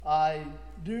I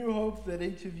do hope that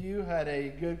each of you had a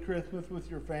good Christmas with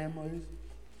your families.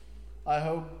 I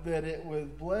hope that it was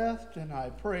blessed, and I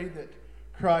pray that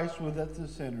Christ was at the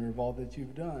center of all that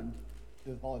you've done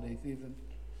this holiday season.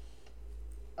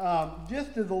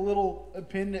 Just as a little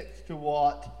appendix to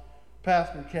what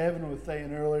Pastor Kevin was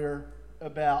saying earlier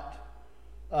about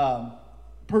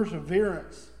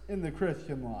perseverance in the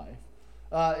Christian life,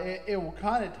 it will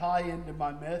kind of tie into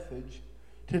my message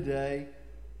today.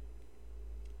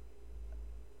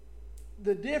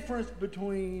 The difference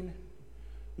between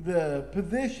the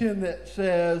position that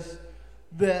says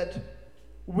that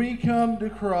we come to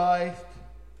Christ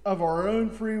of our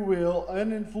own free will,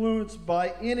 uninfluenced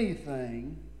by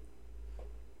anything,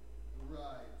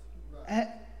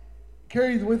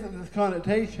 carries with it this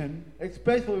connotation,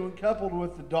 especially when coupled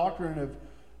with the doctrine of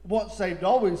once saved,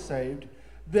 always saved,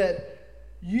 that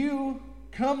you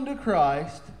come to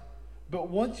Christ, but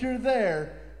once you're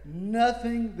there,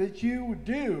 nothing that you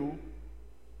do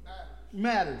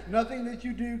matters. Nothing that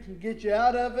you do can get you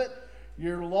out of it.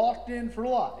 You're locked in for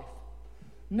life.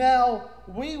 Now,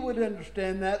 we would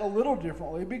understand that a little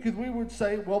differently, because we would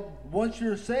say, well, once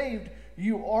you're saved,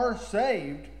 you are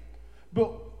saved.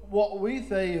 But what we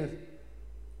say is,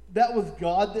 that was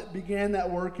God that began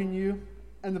that work in you,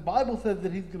 and the Bible says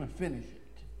that He's going to finish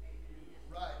it.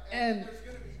 Right. And there's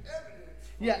going to be evidence.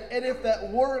 Yeah, and if that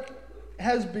work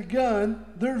has begun,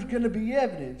 there's going to be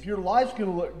evidence. Your life's going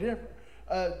to look different.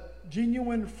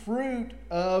 Genuine fruit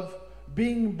of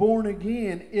being born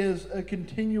again is a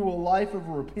continual life of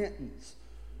repentance.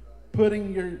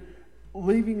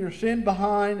 Leaving your sin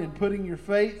behind and putting your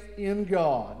faith in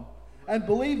God. And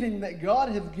believing that God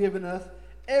has given us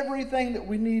everything that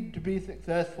we need to be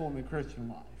successful in the Christian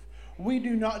life. We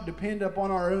do not depend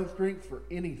upon our own strength for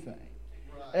anything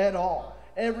at all.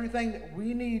 Everything that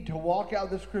we need to walk out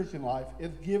this Christian life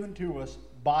is given to us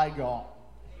by God.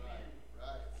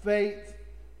 Faith,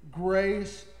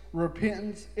 grace,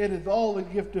 repentance, it is all a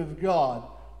gift of God.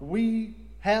 We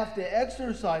have to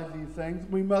exercise these things.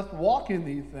 We must walk in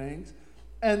these things.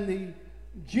 And the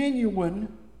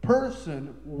genuine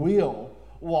person will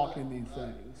walk in these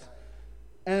things.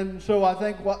 And so I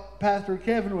think what Pastor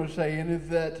Kevin was saying is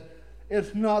that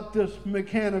it's not this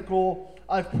mechanical,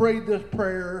 I've prayed this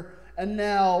prayer, and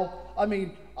now,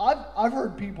 I've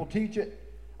heard people teach it.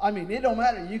 It don't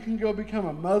matter. You can go become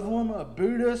a Muslim, a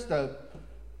Buddhist, a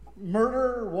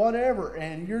murderer, whatever,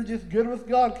 and you're just good with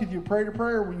God because you prayed a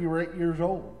prayer when you were 8 years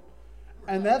old.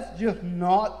 And that's just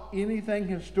not anything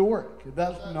historic.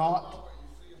 That's not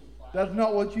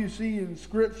what you see in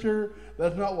Scripture.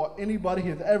 That's not what anybody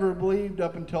has ever believed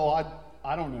up until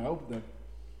I don't know.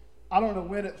 I don't know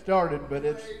when it started, but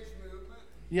it's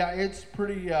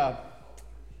pretty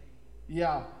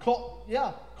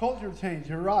culture change.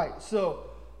 You're right.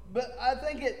 So, but I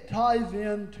think it ties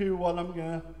into what I'm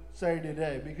going to say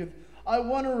today, because I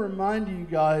want to remind you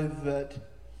guys that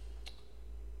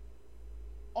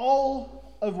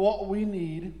all of what we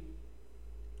need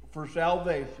for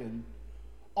salvation,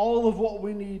 all of what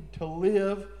we need to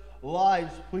live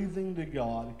lives pleasing to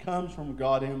God, comes from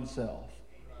God Himself.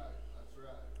 Right.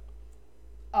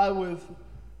 That's right.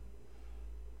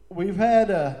 We've had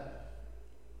a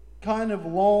kind of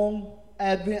long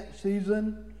Advent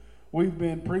season. We've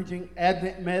been preaching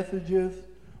Advent messages.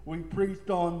 We preached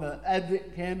on the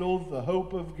Advent candles, the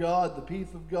hope of God, the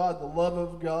peace of God, the love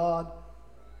of God.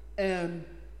 And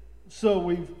so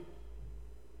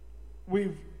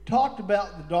we've talked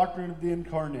about the doctrine of the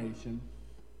incarnation,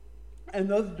 and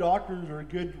those doctrines are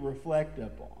good to reflect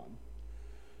upon.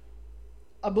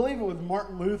 I believe it was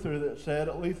Martin Luther that said,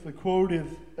 at least the quote is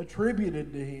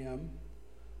attributed to him,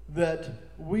 that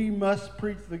we must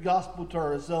preach the gospel to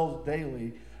ourselves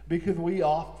daily because we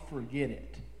oft forget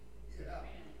it.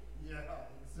 Yeah.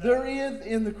 There is,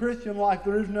 in the Christian life,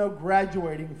 there is no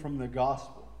graduating from the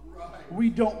gospel. Right. We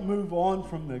don't move on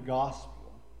from the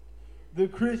gospel. The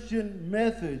Christian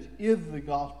message is the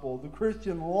gospel. The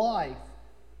Christian life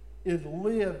is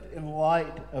lived in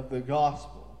light of the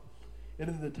gospel. It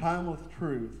is the timeless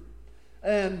truth.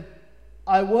 And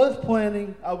I was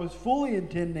fully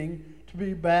intending to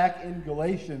be back in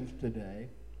Galatians today.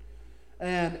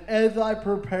 And as I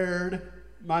prepared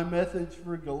my message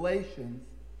for Galatians,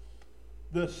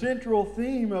 the central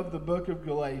theme of the book of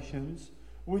Galatians,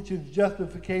 which is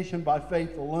justification by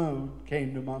faith alone,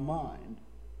 came to my mind.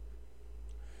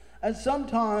 And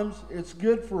sometimes it's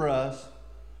good for us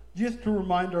just to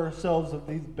remind ourselves of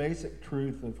these basic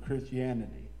truths of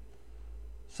Christianity.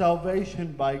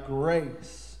 Salvation by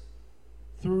grace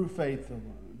through faith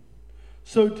alone.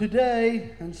 So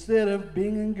today, instead of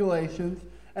being in Galatians,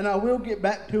 and I will get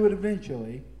back to it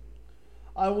eventually,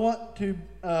 I want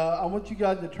you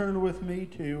guys to turn with me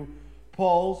to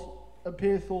Paul's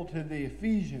epistle to the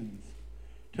Ephesians,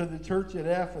 to the church at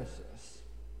Ephesus.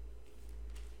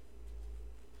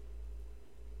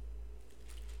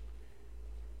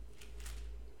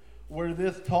 Where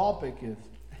this topic is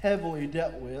heavily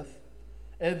dealt with,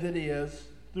 as it is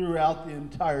throughout the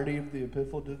entirety of the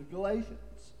epistle to the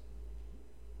Galatians.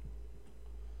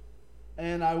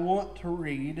 And I want to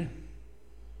read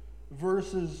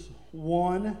verses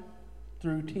 1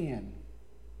 through 10.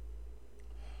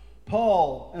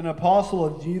 Paul, an apostle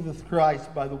of Jesus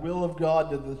Christ, by the will of God,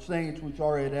 to the saints which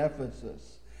are at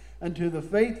Ephesus, and to the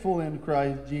faithful in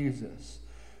Christ Jesus.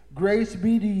 Grace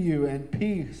be to you and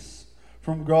peace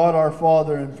from God our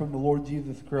Father and from the Lord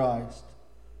Jesus Christ.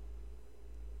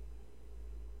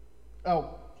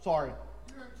 Oh, sorry.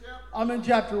 I'm in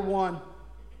chapter 1.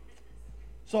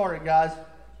 Sorry, guys.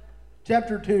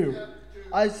 Chapter 2.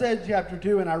 I said chapter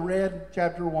 2 and I read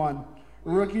chapter 1.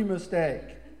 Rookie mistake.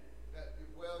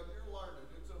 Well, you're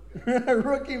learning. It's okay.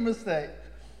 Rookie mistake.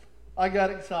 I got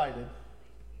excited.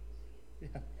 Yeah.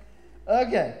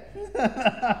 Okay.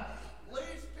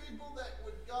 Least people that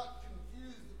would got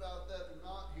confused about that are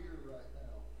not here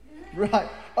right now. Right.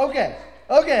 Okay.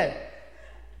 Okay.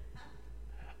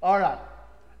 All right.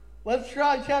 Let's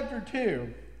try chapter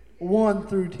 2, 1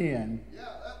 through 10. Yeah,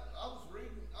 I was reading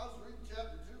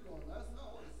chapter 2 going, that's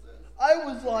not what it says. I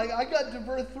was like, I got to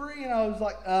verse 3 and I was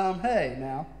like, hey,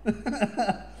 now. All right,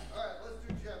 let's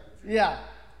do chapter 2. Yeah.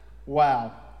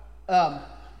 Wow.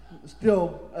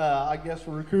 Still, I guess,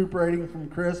 recuperating from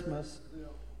Christmas. Yeah.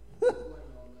 Blame it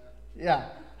on that. Yeah.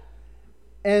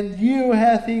 And you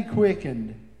hath he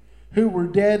quickened, who were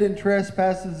dead in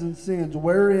trespasses and sins,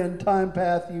 wherein time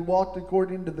past ye walked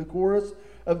according to the course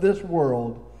of this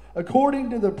world, according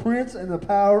to the prince and the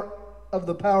power of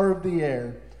the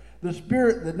air, the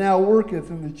spirit that now worketh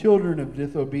in the children of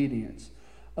disobedience,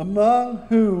 among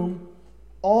whom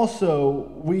also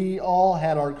we all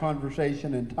had our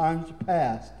conversation in times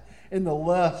past, in the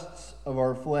lusts of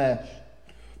our flesh,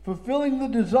 fulfilling the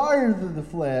desires of the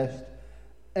flesh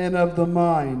and of the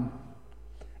mind,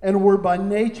 and were by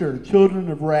nature children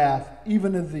of wrath,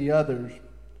 even as the others.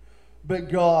 But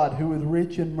God, who is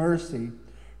rich in mercy,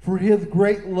 for his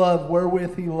great love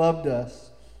wherewith he loved us,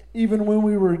 even when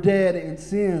we were dead in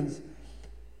sins,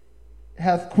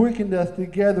 hath quickened us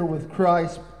together with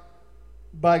Christ.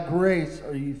 By grace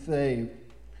are ye saved,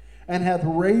 and hath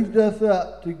raised us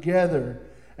up together,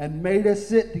 and made us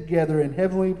sit together in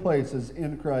heavenly places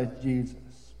in Christ Jesus,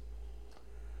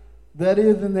 that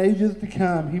is, in ages to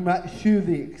come, he might shew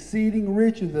the exceeding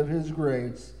riches of his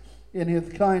grace in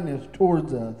his kindness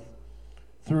towards us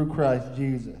through Christ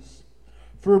Jesus.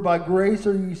 For by grace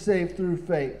are ye saved through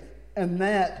faith, and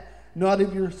that not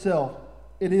of yourself.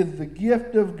 It is the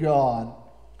gift of God,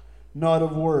 not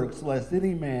of works, lest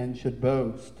any man should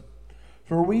boast.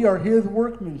 For we are his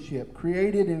workmanship,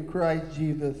 created in Christ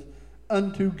Jesus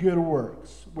unto good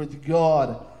works, which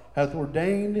God hath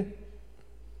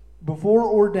before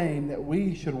ordained that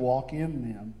we should walk in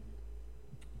them.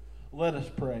 Let us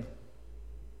pray.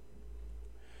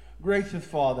 Gracious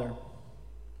Father,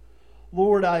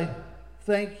 Lord, I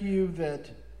thank you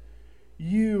that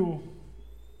you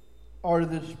are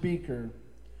the speaker.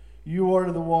 You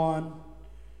are the one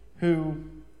who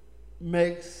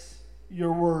makes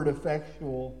your word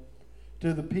effectual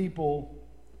to the people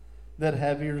that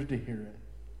have ears to hear it.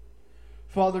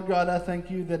 Father God, I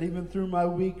thank you that even through my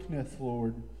weakness,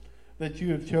 Lord, that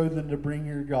you have chosen to bring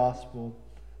your gospel,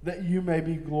 that you may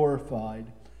be glorified.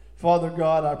 Father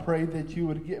God, I pray that you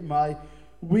would get my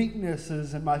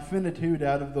weaknesses and my finitude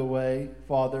out of the way,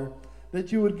 Father,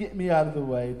 that you would get me out of the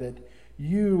way, that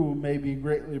you may be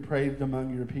greatly praised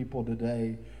among your people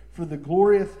today for the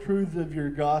glorious truths of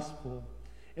your gospel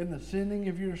and the sending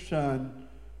of your Son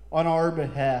on our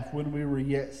behalf when we were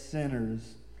yet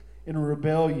sinners in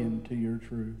rebellion to your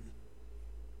truth.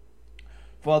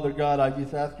 Father God, I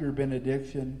just ask your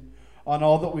benediction on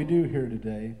all that we do here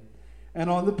today and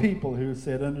on the people who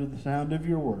sit under the sound of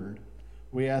your word.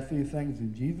 We ask these things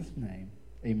in Jesus' name.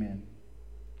 Amen.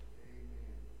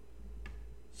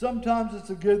 Sometimes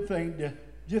it's a good thing to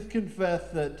just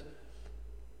confess that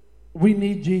we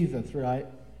need Jesus, right?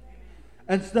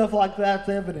 And stuff like that's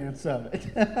evidence of it.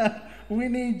 We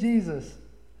need Jesus.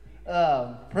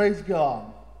 Praise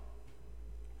God.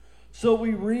 So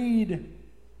we read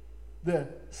the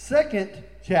second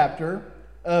chapter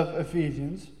of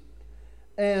Ephesians,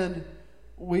 and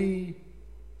we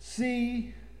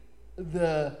see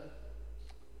the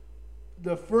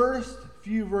first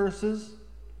few verses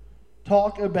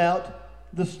talk about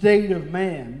the state of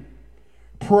man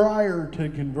prior to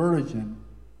conversion.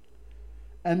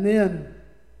 And then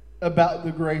about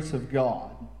the grace of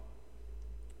God.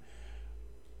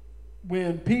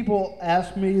 When people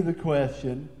ask me the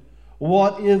question,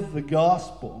 what is the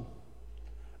gospel?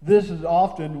 This is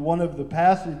often one of the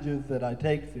passages that I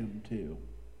take them to.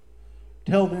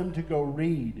 Tell them to go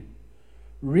read.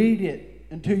 Read it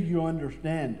until you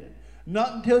understand it.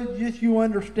 Not until just you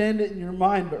understand it in your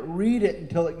mind, but read it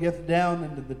until it gets down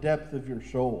into the depth of your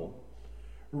soul.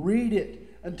 Read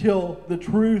it until the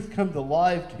truth comes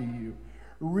alive to you.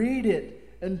 Read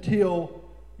it until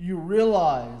you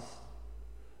realize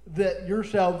that your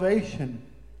salvation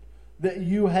that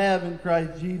you have in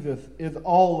Christ Jesus is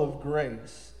all of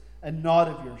grace and not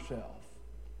of yourself.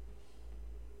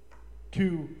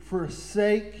 To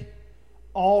forsake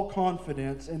all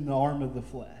confidence in the arm of the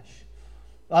flesh.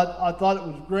 I thought it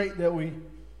was great that we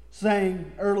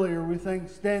sang earlier, we sang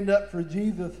Stand Up for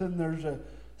Jesus, and there's a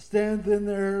stanza in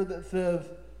there that says,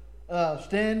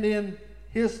 stand in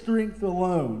His strength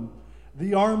alone.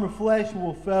 The arm of flesh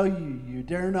will fail you. You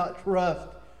dare not trust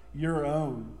your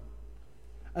own.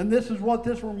 And this is what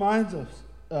this reminds us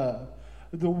of.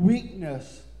 The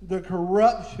weakness, the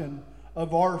corruption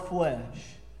of our flesh.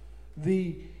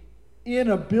 The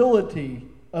inability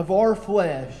of our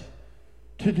flesh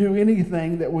to do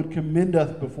anything that would commend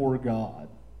us before God.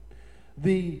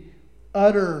 The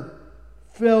utter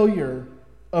failure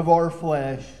of our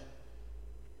flesh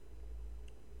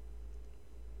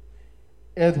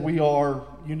as we are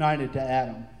united to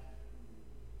Adam.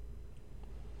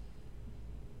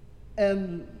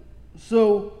 And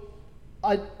so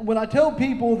when I tell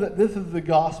people that this is the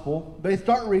gospel, they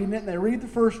start reading it and they read the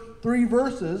first 3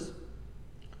 verses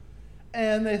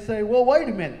and they say, well, wait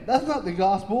a minute, that's not the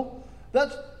gospel.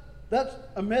 That's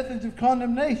a message of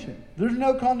condemnation. There's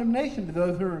no condemnation to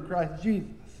those who are in Christ Jesus.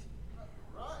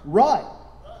 Right.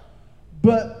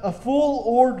 But a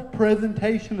full-orbed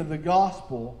presentation of the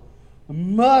gospel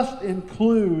must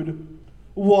include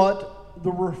what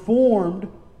the Reformed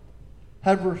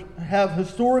have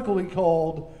historically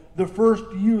called the first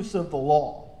use of the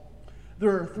law.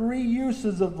 There are 3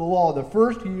 uses of the law. The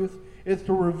first use is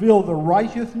to reveal the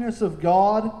righteousness of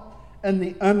God and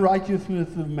the unrighteousness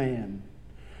of man.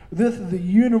 This is the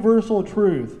universal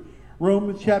truth.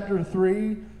 Romans chapter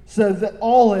 3 says that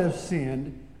all have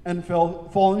sinned and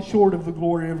fallen short of the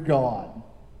glory of God.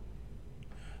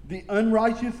 The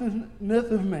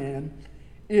unrighteousness of man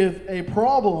is a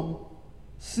problem.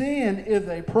 Sin is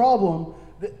a problem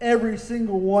that every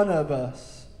single one of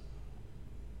us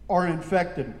are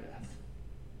infected with.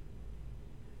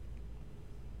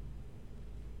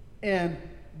 And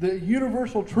the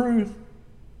universal truth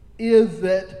is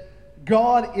that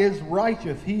God is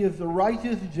righteous. He is the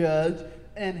righteous judge,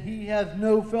 and He has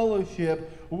no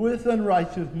fellowship with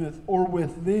unrighteousness or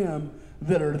with them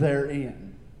that are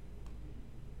therein.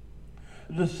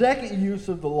 The second use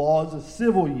of the law is a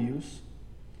civil use,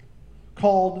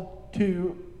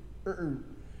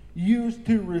 used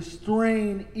to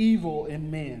restrain evil in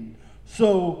men.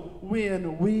 So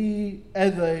when we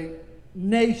as a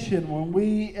nation, when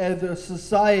we as a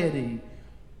society,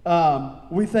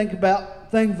 we think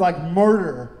about things like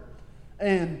murder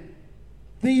and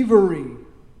thievery.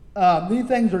 These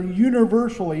things are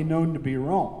universally known to be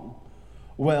wrong.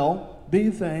 Well,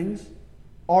 these things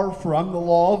are from the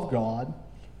law of God,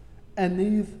 and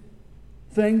these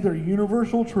things are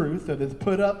universal truth that is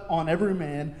put up on every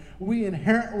man. We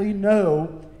inherently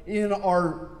know in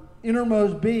our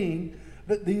innermost being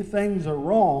that these things are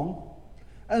wrong,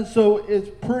 and so it's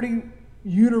pretty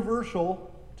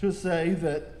universal to say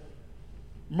that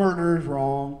murder is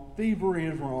wrong, thievery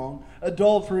is wrong,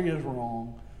 adultery is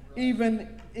wrong.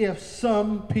 Even if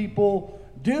some people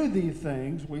do these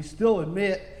things, we still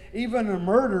admit, even a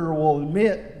murderer will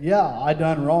admit, yeah, I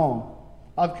done wrong.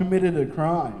 I've committed a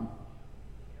crime.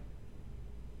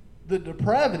 The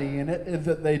depravity in it is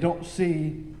that they don't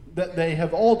see that they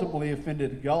have ultimately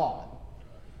offended God.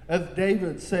 As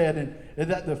David said in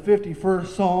that the 51st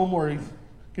Psalm where he's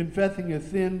confessing his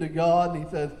sin to God, and he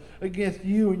says, against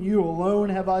you and you alone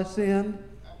have I sinned.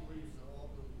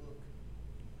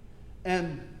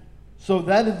 And so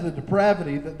that is the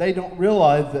depravity, that they don't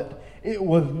realize that it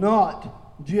was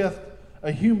not just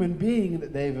a human being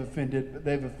that they've offended, but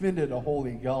they've offended a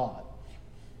holy God.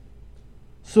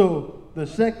 So the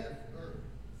second...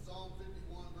 Psalm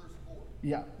 51 verse 4.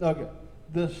 Yeah, okay.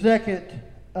 The second...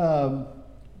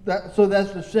 so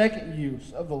that's the second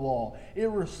use of the law. It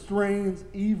restrains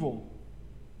evil.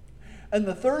 And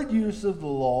the third use of the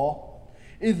law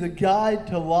is a guide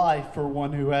to life for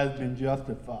one who has been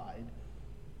justified.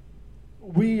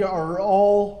 We are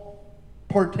all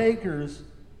partakers,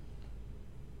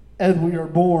 as we are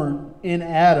born in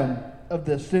Adam, of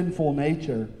the sinful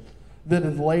nature. that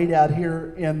is laid out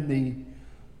here in the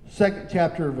second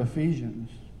chapter of Ephesians.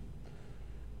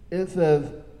 It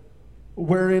says,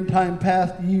 where in time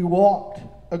past ye walked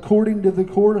according to the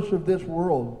course of this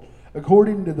world,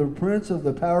 according to the prince of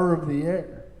the power of the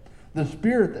air, the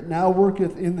spirit that now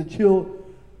worketh in the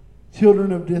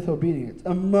children of disobedience,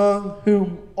 among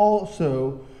whom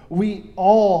also we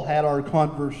all had our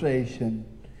conversation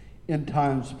in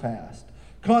times past.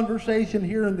 Conversation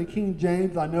here in the King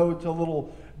James, I know it's a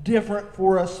little different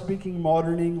for us speaking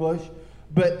modern English,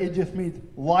 but it just means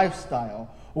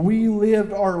lifestyle. We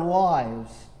lived our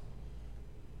lives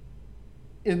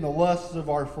in the lusts of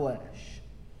our flesh,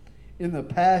 in the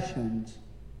passions,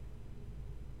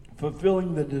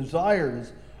 fulfilling the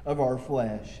desires of our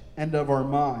flesh and of our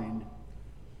mind.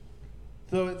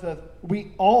 So it says,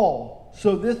 we all.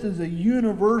 So this is a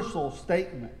universal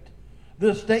statement.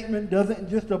 This statement doesn't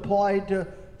just apply to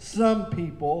some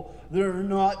people. There are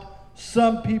not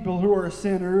some people who are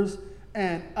sinners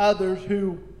and others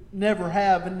who never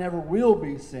have and never will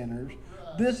be sinners.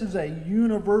 This is a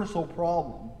universal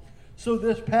problem. So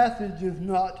this passage is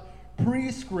not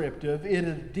prescriptive, it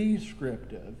is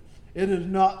descriptive. It is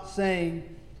not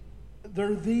saying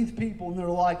there are these people and they're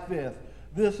like this.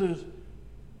 This is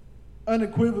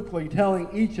unequivocally telling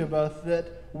each of us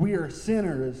that we are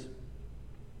sinners,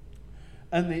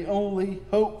 and the only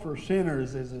hope for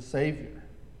sinners is a Savior.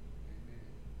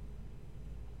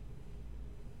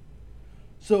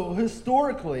 So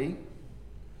historically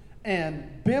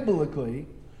and biblically,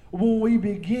 when we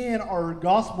begin our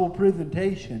gospel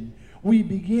presentation, we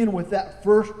begin with that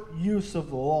first use of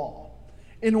the law.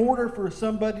 In order for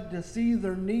somebody to see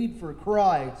their need for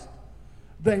Christ,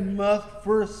 they must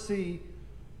first see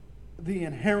the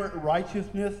inherent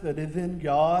righteousness that is in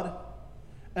God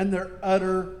and their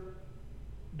utter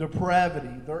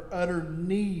depravity, their utter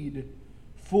need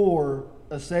for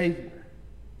a Savior.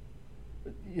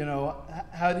 You know,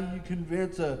 how do you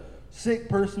convince a sick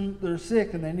person they're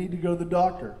sick and they need to go to the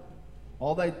doctor?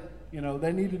 Well, they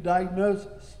need a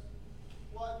diagnosis.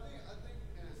 Well, I think,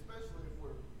 and especially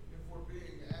if we're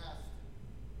being asked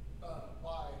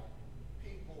by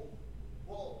people,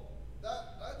 well,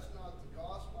 that's not the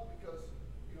gospel, because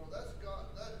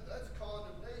that's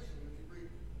condemnation. If you read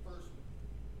verse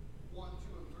 1,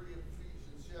 2, and 3 of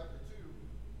Ephesians chapter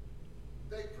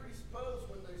 2, they presuppose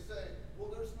when they say,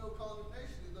 well, there's no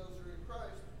condemnation to those who are in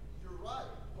Christ. You're right,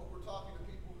 but we're talking to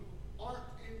people who aren't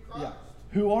in Christ. Yeah,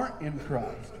 who aren't in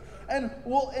Christ.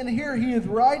 And here he is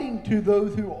writing to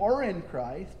those who are in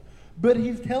Christ, but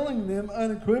he's telling them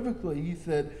unequivocally, he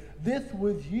said, this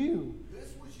was you.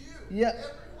 This was you. Yeah. Every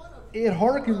one of you. It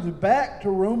harkens back to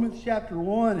Romans chapter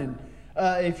 1, and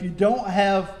if you don't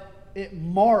have it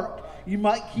marked, you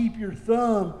might keep your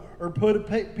thumb or put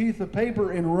a piece of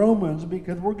paper in Romans,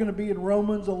 because we're going to be in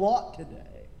Romans a lot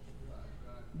today.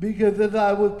 Because as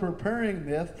I was preparing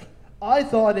this, I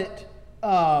thought it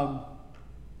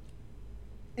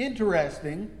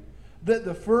interesting that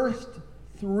the first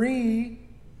 3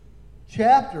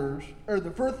 chapters, or the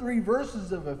first 3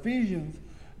 verses of Ephesians,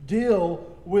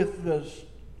 deal with the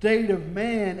state of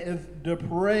man as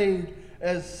depraved,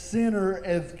 as sinner,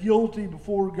 as guilty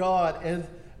before God, as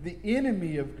the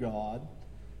enemy of God.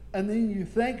 And then you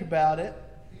think about it,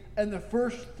 and the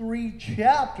first 3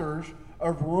 chapters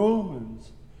of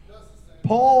Romans,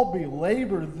 Paul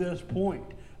belabored this point,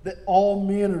 that all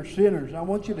men are sinners. I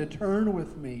want you to turn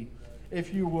with me,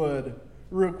 if you would,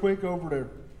 real quick over to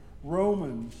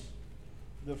Romans,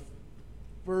 the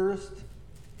first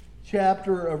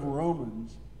chapter of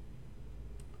Romans.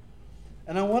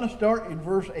 And I want to start in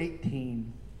verse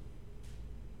 18.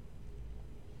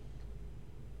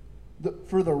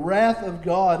 For the wrath of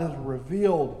God is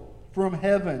revealed from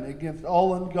heaven against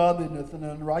all ungodliness and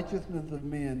unrighteousness of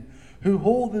men who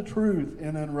hold the truth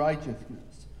in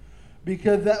unrighteousness.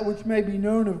 Because that which may be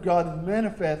known of God is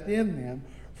manifest in them,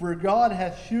 for God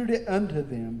hath shewed it unto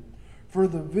them. For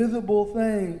the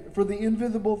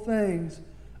invisible things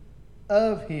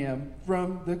of him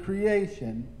from the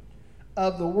creation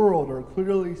of the world are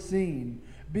clearly seen,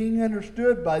 being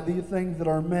understood by these things that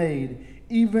are made,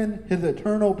 even his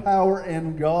eternal power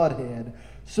and Godhead,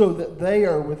 so that they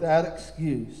are without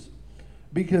excuse.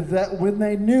 Because that when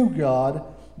they knew God,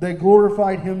 they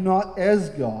glorified him not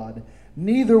as God,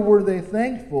 neither were they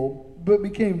thankful, but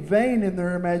became vain in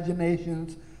their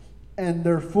imaginations, and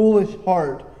their foolish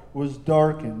heart was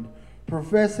darkened.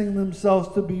 Professing themselves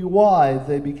to be wise,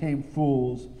 they became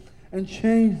fools, and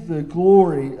changed the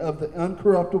glory of the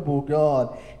uncorruptible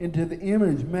God into the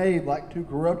image made like to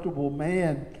corruptible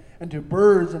man, and to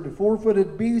birds, and to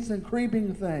four-footed beasts, and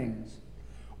creeping things.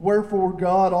 Wherefore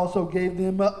God also gave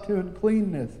them up to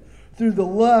uncleanness through the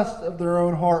lust of their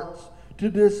own hearts, to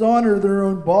dishonor their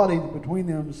own bodies between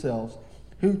themselves,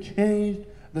 who changed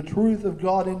the truth of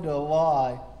God into a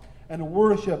lie, and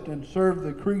worshipped and served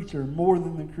the creature more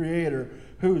than the Creator,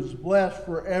 who is blessed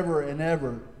forever and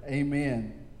ever.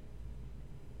 Amen.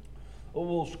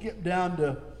 We'll skip down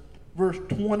to verse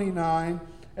 29,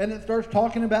 and it starts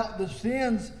talking about the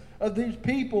sins of these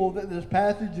people that this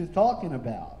passage is talking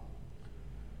about.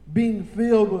 Being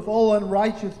filled with all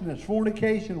unrighteousness,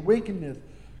 fornication, wickedness,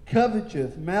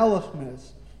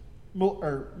 covetousness,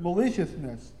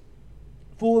 maliciousness,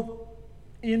 full of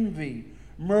envy,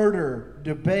 murder,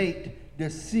 debate,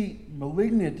 deceit,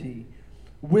 malignity,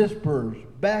 whisperers,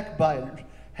 backbiters,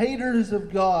 haters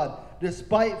of God,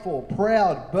 despiteful,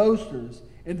 proud, boasters,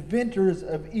 inventors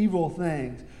of evil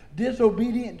things,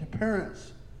 disobedient to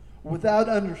parents, without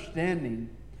understanding,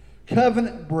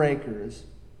 covenant breakers,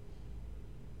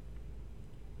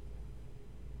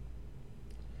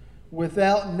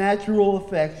 without natural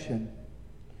affection,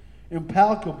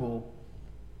 implacable,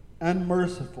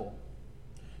 unmerciful,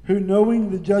 who knowing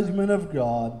the judgment of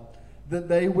God, that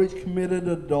they which committed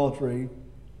adultery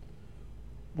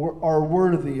are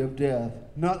worthy of death.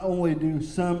 Not only do the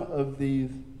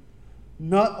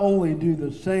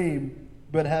same,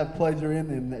 but have pleasure in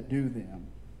them that do them.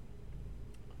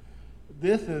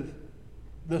 This is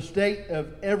the state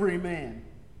of every man.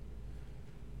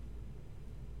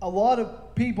 A lot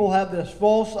of people have this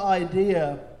false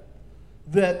idea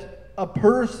that a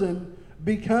person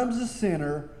becomes a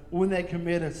sinner when they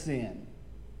commit a sin.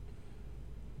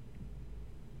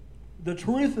 The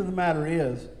truth of the matter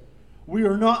is, we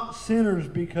are not sinners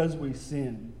because we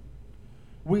sin.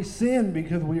 We sin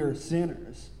because we are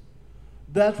sinners.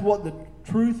 That's what the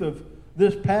truth of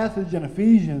this passage in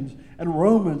Ephesians and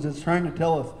Romans is trying to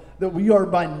tell us, that we are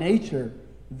by nature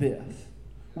this.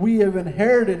 We have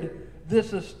inherited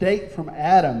this estate from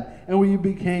Adam, and we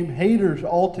became haters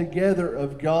altogether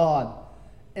of God,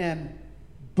 and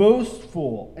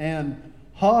boastful, and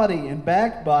haughty, and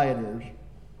backbiters,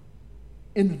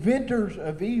 inventors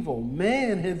of evil.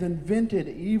 Man has invented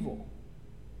evil.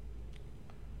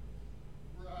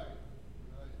 Right.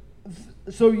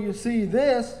 So you see,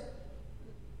 this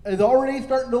is already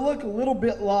starting to look a little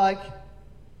bit like,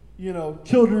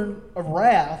 children of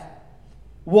wrath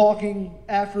walking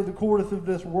after the course of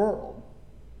this world.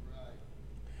 Right.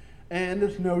 And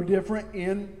it's no different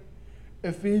in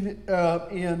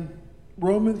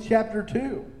Romans chapter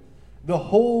 2. The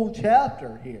whole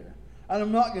chapter here. And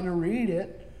I'm not going to read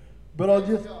it, but I'll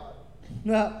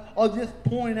just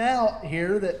point out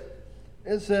here that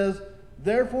it says,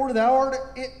 "Therefore thou art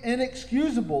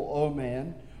inexcusable, O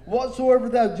man, whatsoever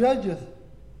thou judgest.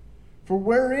 For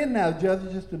wherein thou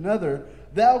judgest another,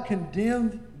 thou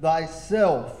condemnest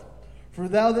thyself. For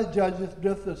thou that judgest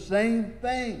doth the same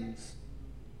things."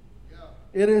 Yeah.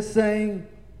 It is saying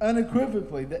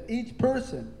unequivocally that each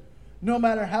person, no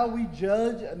matter how we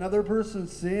judge another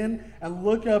person's sin and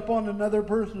look up on another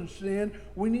person's sin,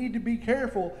 we need to be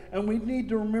careful, and we need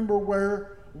to remember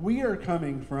where we are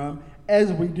coming from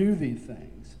as we do these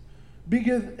things.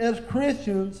 Because as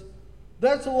Christians,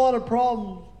 that's a lot of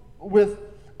problems with,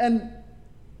 and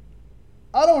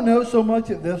I don't know so much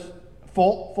that this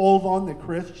fault falls on the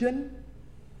Christian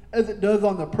as it does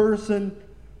on the person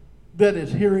that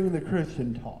is hearing the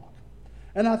Christian talk.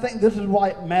 And I think this is why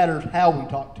it matters how we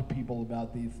talk to people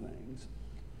about these things.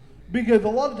 Because a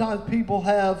lot of times people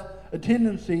have a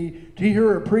tendency to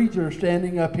hear a preacher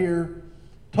standing up here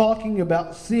talking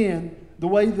about sin the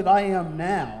way that I am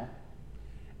now,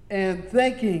 and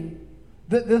thinking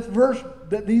that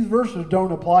these verses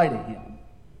don't apply to him.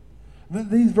 That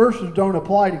these verses don't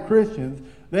apply to Christians.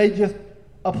 They just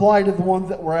apply to the ones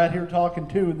that we're out here talking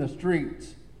to in the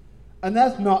streets. And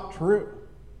that's not true.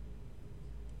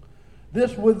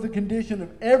 This was the condition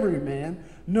of every man.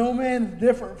 No man is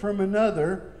different from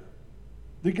another.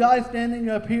 The guy standing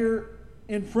up here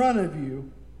in front of you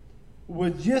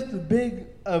was just as big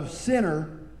of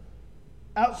sinner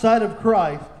outside of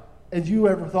Christ as you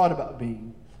ever thought about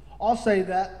being. I'll say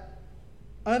that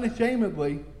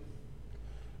unashamedly,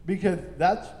 because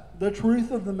that's the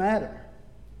truth of the matter.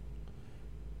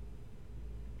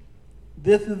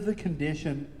 This is the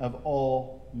condition of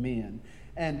all men.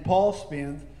 And Paul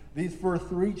spends these first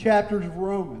 3 chapters of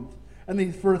Romans and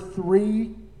these first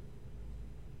 3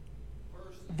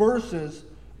 verses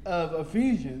of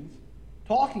Ephesians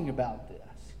talking about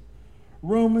this.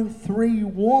 Romans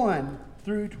 3:1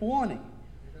 through 20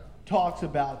 talks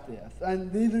about this.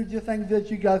 And these are just things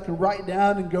that you guys can write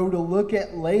down and go to look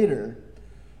at later.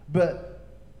 But,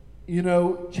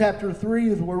 chapter 3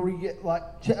 is where we get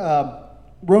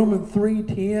Romans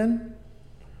 3:10.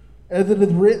 As it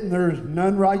is written, there is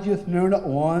none righteous, no, not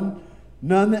one.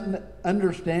 none that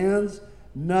understands,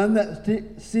 none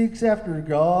that seeks after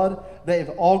God. They've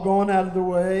all gone out of the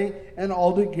way and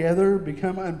altogether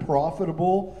become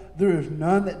unprofitable. There is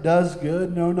none that does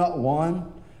good, no, not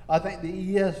one. I think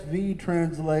the ESV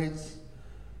translates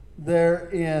there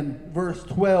in verse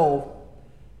 12,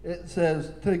 it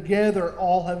says, together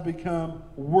all have become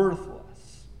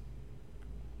worthless.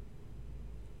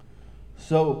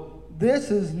 So this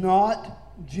is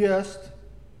not just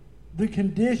the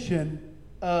condition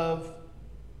of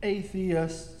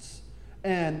atheists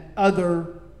and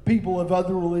other people of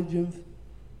other religions.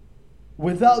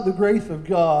 Without the grace of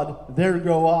God, there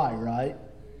go I, right? Amen.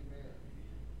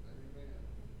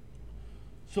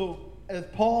 So as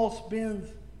Paul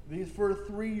spends these first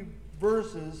 3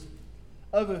 verses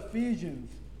of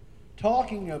Ephesians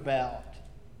talking about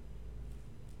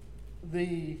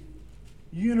the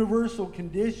universal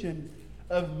condition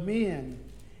of men,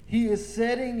 he is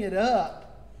setting it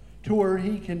up to where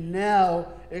he can now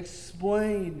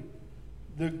explain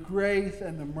the grace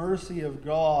and the mercy of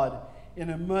God in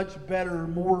a much better,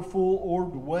 more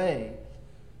full-orbed way.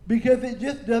 Because it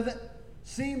just doesn't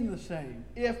seem the same.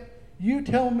 If you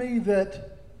tell me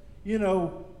that,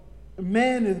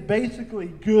 man is basically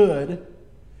good,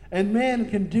 and man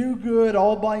can do good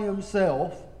all by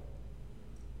himself,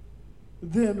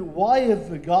 then why is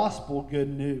the gospel good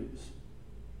news?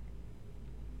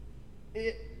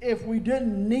 If we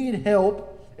didn't need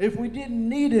help, if we didn't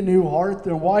need a new heart,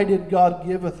 then why did God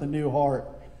give us a new heart?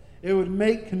 It would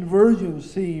make conversion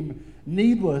seem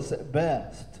needless at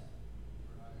best.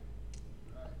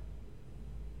 Right.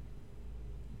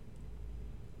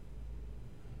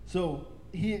 So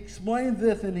he explains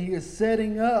this, and he is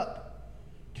setting up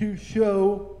to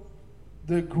show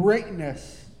the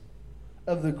greatness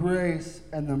of the grace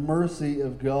and the mercy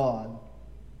of God.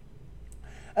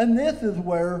 And this is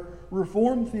where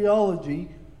Reformed theology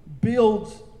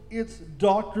builds its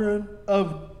doctrine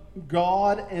of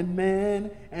God and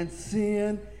man and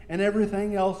sin and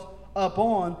everything else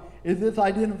upon, is this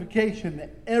identification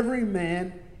that every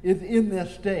man is in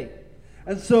this state.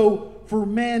 And so for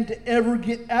man to ever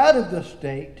get out of this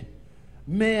state,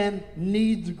 man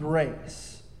needs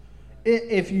grace.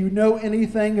 If you know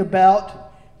anything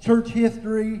about church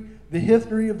history, the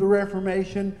history of the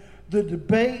Reformation, the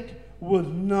debate was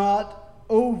not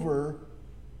over.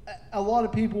 A lot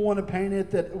of people want to paint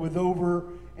it that it was over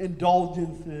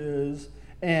indulgences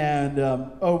and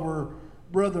over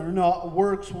whether or not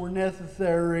works were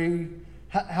necessary,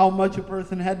 how much a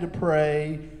person had to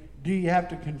pray, do you have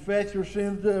to confess your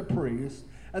sins to a priest?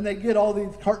 And they get all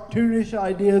these cartoonish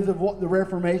ideas of what the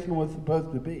Reformation was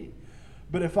supposed to be.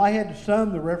 But if I had to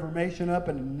sum the Reformation up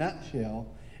in a nutshell,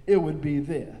 it would be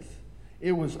this.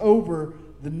 It was over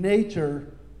the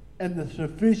nature and the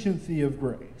sufficiency of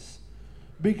grace.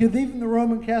 Because even the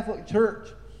Roman Catholic Church,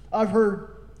 I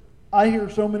hear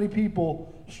so many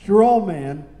people straw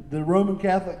man the Roman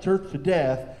Catholic Church to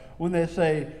death when they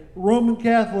say Roman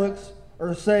Catholics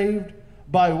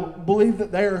believe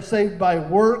that they are saved by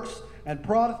works, and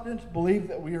Protestants believe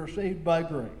that we are saved by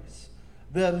grace.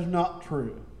 That is not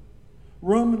true.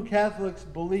 Roman Catholics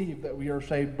believe that we are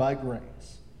saved by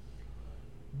grace.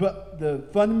 But the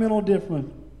fundamental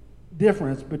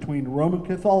difference between Roman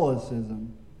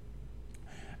Catholicism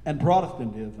and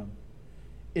Protestantism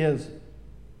is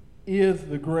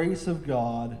the grace of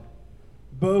God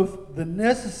both the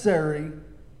necessary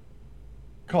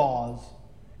cause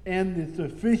and the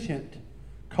sufficient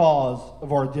cause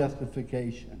of our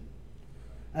justification?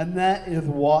 And that is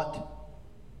what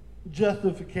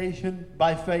justification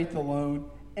by faith alone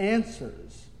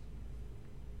answers.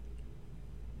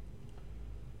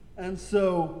 And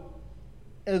so,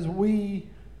 as we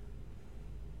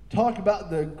talk about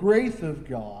the grace of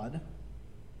God,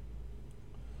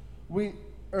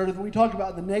 as we talk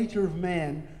about the nature of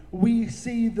man, we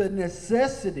see the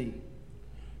necessity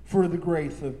for the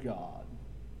grace of God.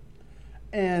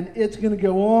 And it's going to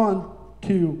go on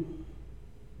to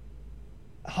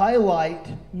highlight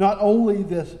not only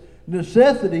this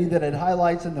necessity that it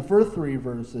highlights in the first 3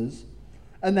 verses,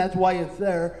 and that's why it's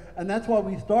there, and that's why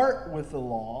we start with the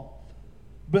law,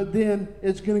 but then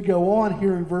it's going to go on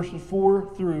here in verses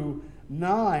 4 through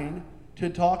 9 to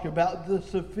talk about the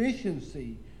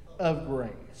sufficiency of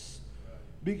grace.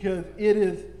 Because it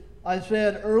is, I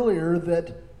said earlier,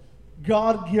 that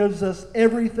God gives us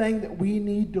everything that we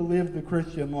need to live the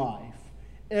Christian life.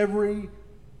 Every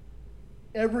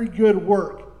good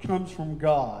work comes from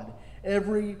God.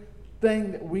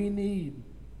 Everything that we need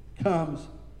comes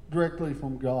directly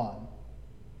from God.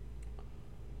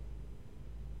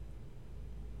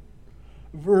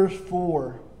 Verse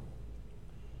 4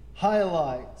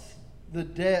 highlights the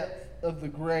depth of the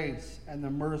grace and the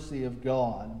mercy of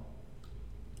God.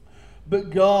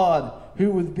 But God,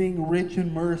 who was being rich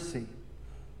in mercy,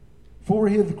 for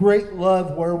his great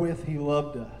love wherewith he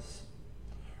loved us.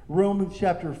 Romans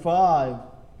chapter 5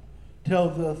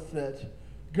 tells us that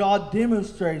God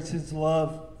demonstrates his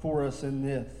love for us in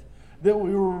this, that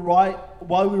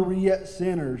while we were yet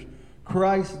sinners,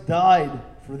 Christ died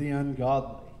for the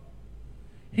ungodly.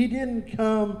 He didn't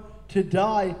come to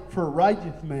die for a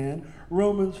righteous man.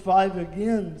 Romans 5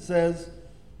 again says,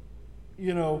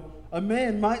 a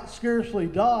man might scarcely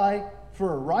die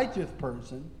for a righteous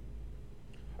person,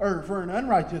 or for an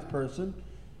unrighteous person,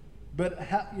 but,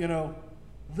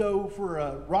 though for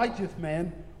a righteous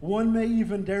man, one may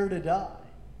even dare to die.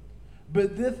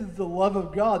 But this is the love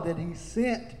of God, that he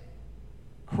sent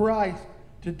Christ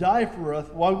to die for us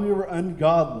while we were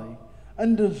ungodly,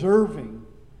 undeserving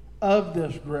of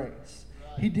this grace.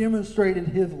 He demonstrated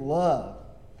his love.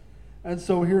 And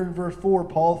so here in verse 4,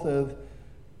 Paul says,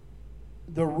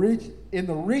 in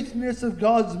the richness of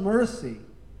God's mercy,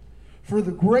 for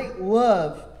the great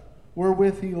love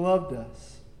wherewith he loved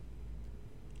us,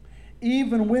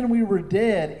 even when we were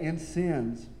dead in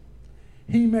sins,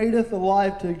 he made us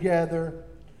alive together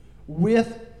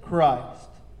with Christ.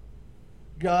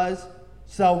 Guys,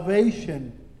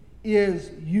 salvation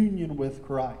is union with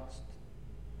Christ.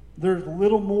 There's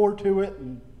little more to it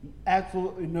and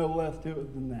absolutely no less to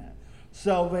it than that.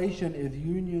 Salvation is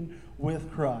union with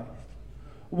Christ.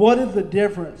 What is the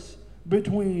difference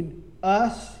between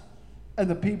us and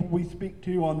the people we speak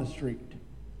to on the street?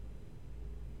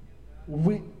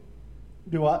 We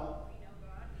do what?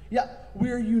 Yeah,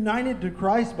 we are united to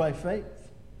Christ by faith.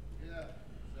 Yeah,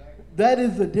 exactly. That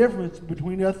is the difference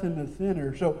between us and the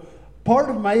sinner. So part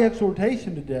of my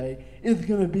exhortation today is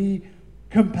going to be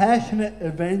compassionate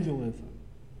evangelism.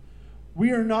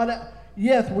 We are not,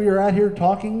 yes, we are out here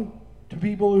talking to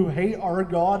people who hate our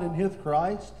God and his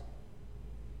Christ,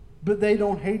 but they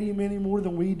don't hate him any more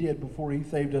than we did before he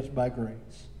saved us by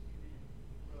grace.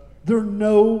 They're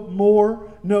no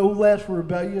more, no less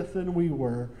rebellious than we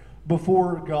were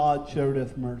before God showed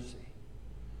us mercy.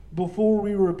 Before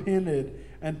we repented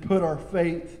and put our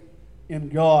faith in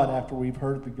God after we've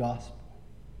heard the gospel.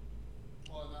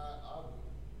 Well, and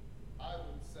I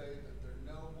would say that they're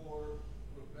no more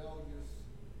rebellious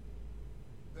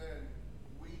than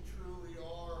we truly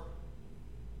are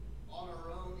on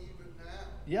our own even now.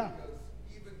 Yeah. Because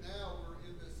even now we're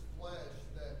in this flesh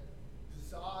that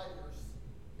desires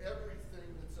everything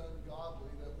that's ungodly,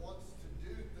 that wants to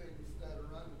do things that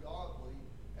are ungodly,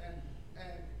 and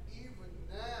even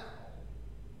now,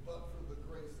 but for the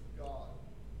grace of God,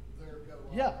 there go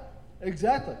I. Yeah,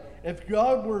 exactly. If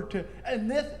God were to, and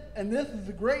this is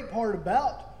the great part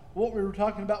about what we were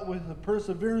talking about with the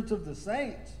perseverance of the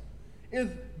saints, is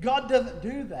God doesn't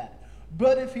do that.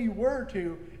 But if he were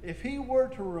to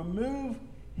remove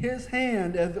his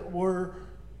hand, as it were,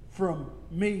 from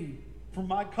me, from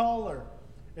my collar,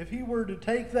 if he were to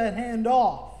take that hand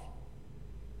off,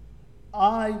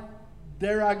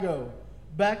 there I go,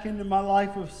 back into my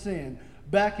life of sin,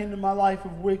 back into my life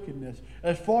of wickedness,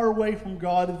 as far away from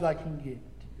God as I can get.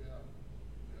 Yeah.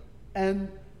 And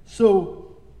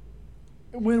so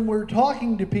when we're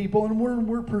talking to people and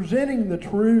we're presenting the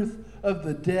truth of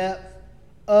the depth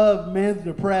of man's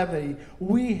depravity,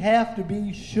 we have to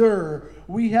be sure,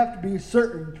 we have to be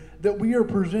certain that we are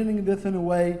presenting this in a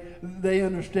way that they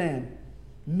understand.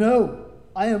 No,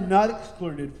 I am not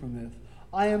excluded from this.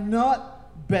 I am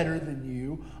not better than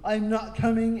you. I am not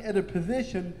coming at a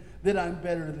position that I'm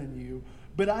better than you.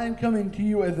 But I am coming to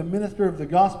you as a minister of the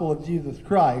gospel of Jesus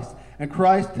Christ, and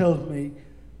Christ tells you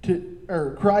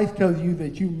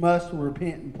that you must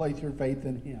repent and place your faith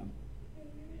in him.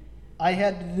 I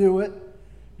had to do it.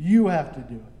 You have to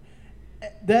do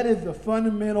it. That is the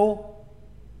fundamental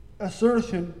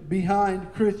assertion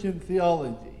behind Christian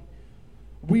theology.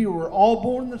 We were all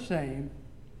born the same,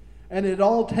 and it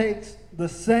all takes the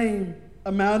same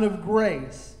amount of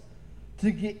grace to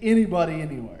get anybody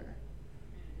anywhere.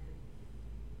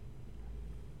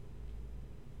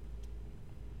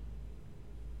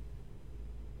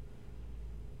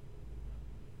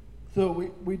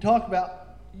 So we talk about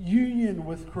union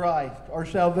with Christ, our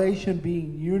salvation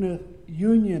being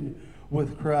union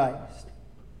with Christ.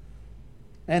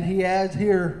 And he adds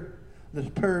here this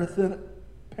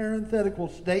parenthetical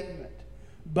statement,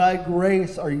 by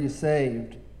grace are you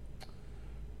saved,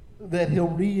 that he'll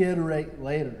reiterate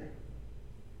later.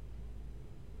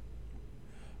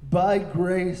 By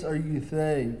grace are you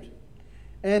saved.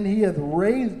 And he hath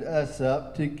raised us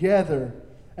up together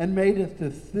and made us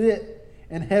to sit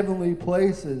in heavenly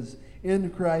places in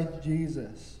Christ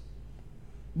Jesus.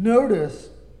 Notice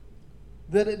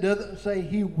that it doesn't say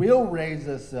He will raise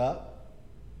us up.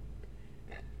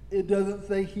 It doesn't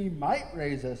say He might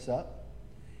raise us up.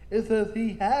 It says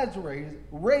He has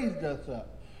raised us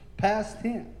up. Past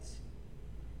tense.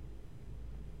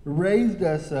 Raised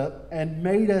us up and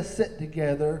made us sit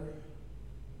together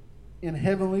in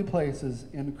heavenly places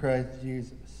in Christ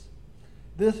Jesus.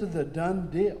 This is a done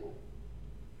deal.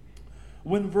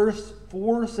 When verse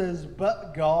 4 says,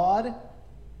 but God,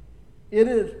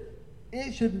 it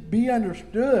should be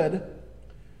understood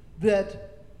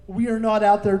that we are not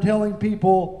out there telling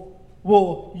people,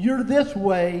 well, you're this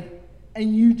way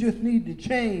and you just need to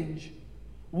change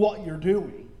what you're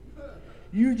doing.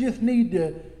 You just need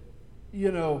to,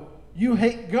 you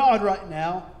hate God right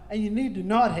now and you need to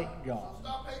not hate God. So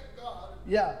stop hating God.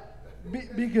 Yeah,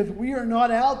 because we are not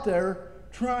out there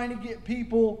trying to get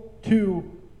people to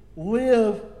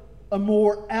live a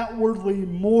more outwardly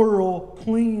moral,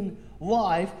 clean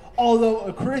life, although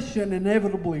a Christian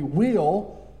inevitably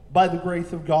will, by the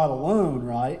grace of God alone,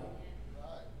 right?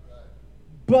 Right.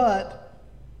 But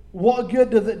what good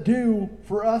does it do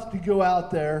for us to go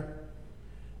out there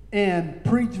and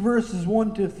preach verses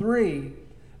 1 to 3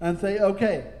 and say,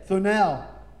 okay, so now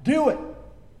do it.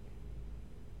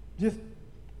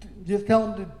 Just tell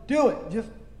them to do it. Just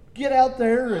get out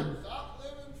there and Stop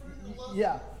living through the lust of the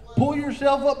flesh. pull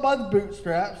yourself up by the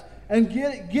bootstraps and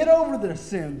get over this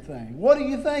sin thing. What are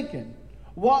you thinking?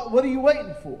 What are you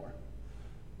waiting for?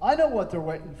 I know what they're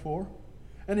waiting for.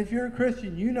 And if you're a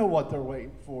Christian, you know what they're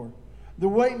waiting for. They're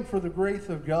waiting for the grace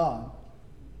of God.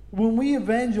 When we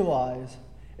evangelize,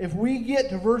 if we get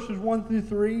to verses 1 through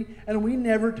 3 and we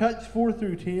never touch 4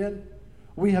 through 10,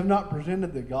 we have not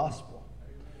presented the gospel.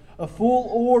 A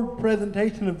full-orbed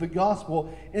presentation of the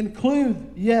gospel includes,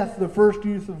 yes, the first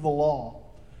use of the law.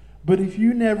 But if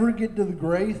you never get to the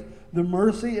grace, the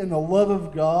mercy, and the love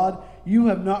of God, you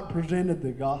have not presented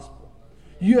the gospel.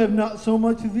 You have not so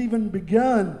much as even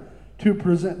begun to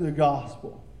present the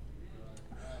gospel.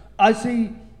 I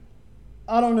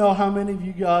don't know how many of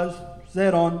you guys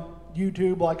sit on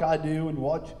YouTube like I do and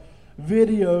watch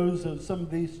videos of some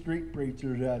of these street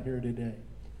preachers out here today.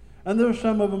 And there's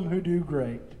some of them who do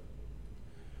great.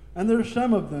 And there's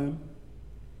some of them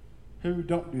who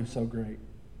don't do so great.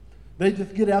 They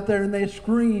just get out there and they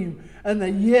scream and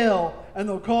they yell and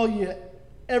they'll call you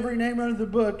every name under the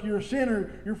book. You're a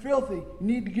sinner. You're filthy. You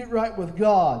need to get right with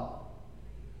God.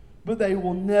 But they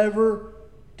will never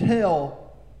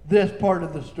tell this part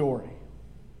of the story.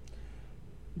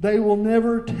 They will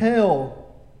never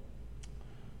tell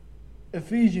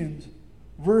Ephesians 2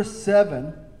 verse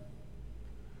 7,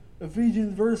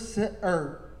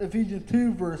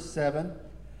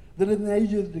 that in the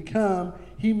ages to come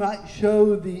He might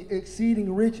show the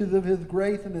exceeding riches of His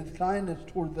grace and His kindness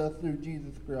towards us through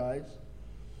Jesus Christ.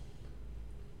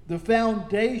 The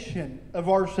foundation of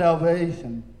our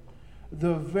salvation,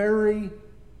 the very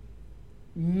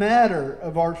matter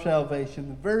of our salvation,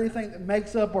 the very thing that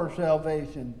makes up our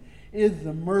salvation, is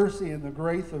the mercy and the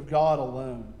grace of God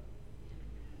alone.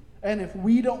 And if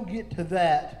we don't get to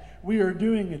that, we are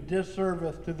doing a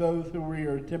disservice to those who we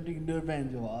are attempting to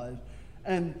evangelize.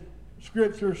 And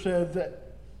Scripture says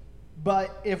that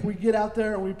if we get out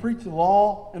there and we preach the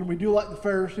law and we do like the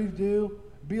Pharisees do,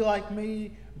 be like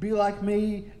me,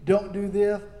 don't do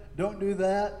this, don't do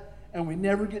that, and we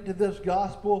never get to this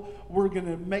gospel, we're going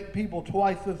to make people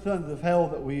twice the sons of hell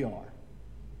that we are.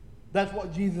 That's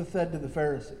what Jesus said to the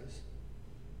Pharisees.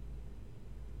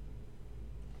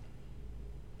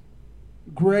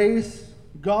 Grace,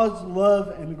 God's love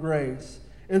and grace,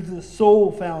 is the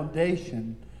sole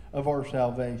foundation of our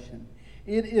salvation.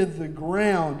 It is the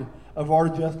ground of our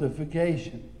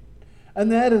justification. And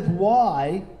that is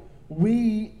why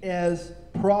we as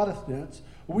Protestants,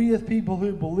 we as people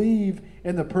who believe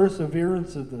in the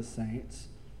perseverance of the saints,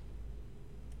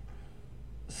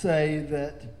 say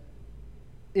that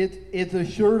it's a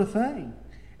sure thing.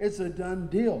 It's a done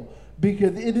deal.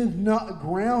 Because it is not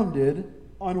grounded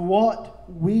on what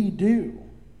we do.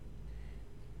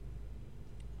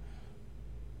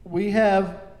 We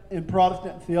have, in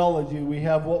Protestant theology, we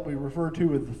have what we refer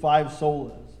to as the 5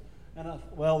 solas. And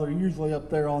they're usually up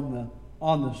there on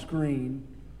the screen,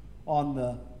 on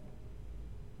the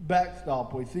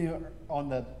backstop. We see on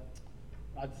the,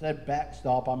 I said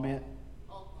backstop, I meant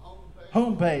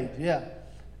homepage, yeah.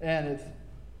 And it's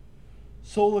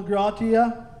sola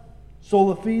gratia,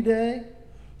 sola fide,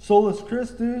 solus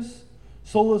Christus,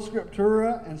 sola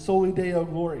scriptura, and soli Deo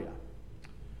gloria.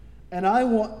 And I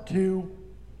want to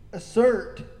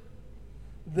assert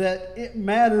that it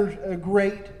matters a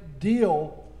great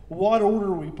deal what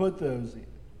order we put those in.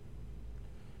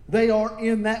 They are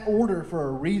in that order for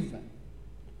a reason.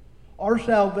 Our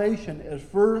salvation is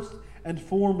first and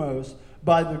foremost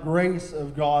by the grace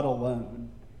of God alone.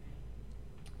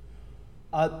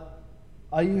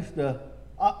 I used to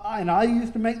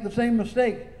make the same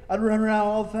mistake. I'd run around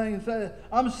all the thing and say,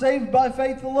 I'm saved by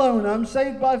faith alone. I'm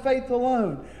saved by faith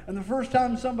alone. And the first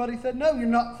time somebody said, no, you're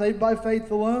not saved by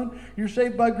faith alone. You're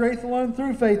saved by grace alone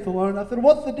through faith alone. I said,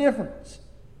 what's the difference?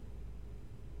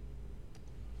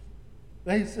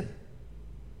 They said,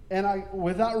 and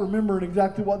without remembering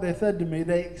exactly what they said to me,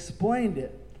 they explained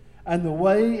it. And the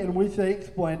way in which they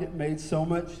explained it made so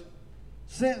much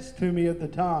sense to me at the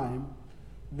time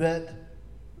that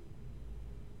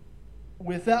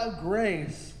without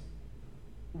grace,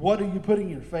 what are you putting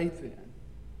your faith in?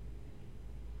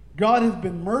 God has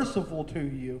been merciful to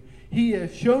you. He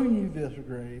has shown you this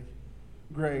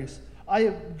grace.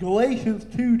 Galatians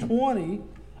 2:20,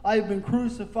 I have been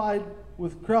crucified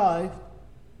with Christ,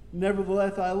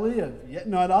 nevertheless I live. Yet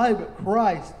not I, but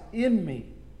Christ in me.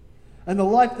 And the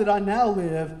life that I now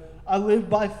live, I live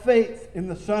by faith in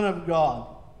the Son of God,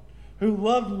 who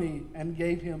loved me and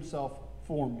gave himself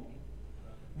for me.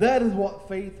 That is what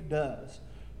faith does.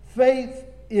 Faith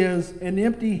is an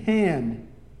empty hand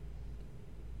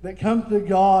that comes to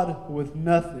God with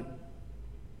nothing.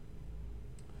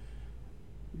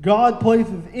 God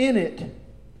places in it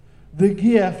the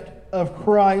gift of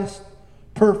Christ's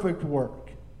perfect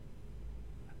work.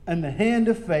 And the hand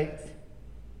of faith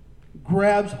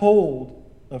grabs hold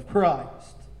of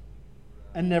Christ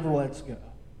and never lets go.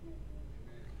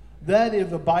 That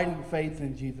is abiding faith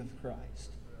in Jesus Christ.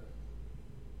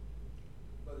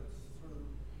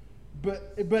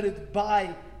 But it's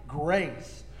by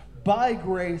grace. By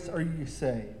grace are you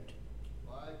saved.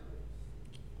 By grace.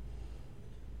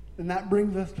 And that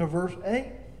brings us to verse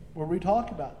 8, where we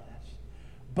talk about this.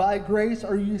 By grace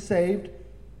are you saved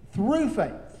through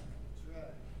faith. That's right.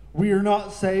 We are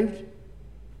not saved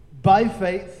by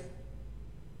faith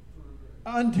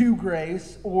unto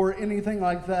grace or anything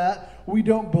like that. We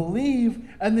don't believe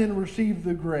and then receive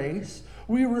the grace.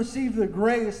 We receive the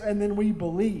grace and then we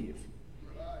believe.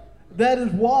 That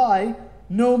is why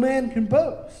no man can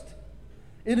boast.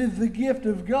 It is the gift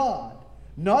of God,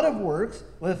 not of works,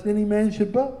 lest any man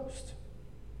should boast.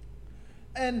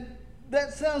 And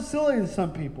that sounds silly to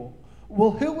some people.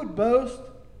 Well, who would boast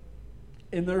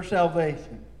in their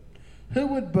salvation? Who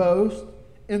would boast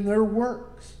in their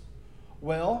works?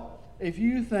 Well, if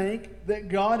you think that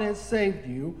God has saved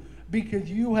you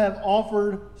because you have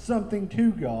offered something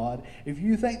to God, if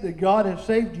you think that God has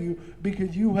saved you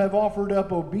because you have offered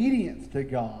up obedience to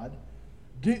God,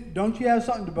 don't you have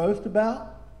something to boast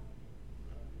about?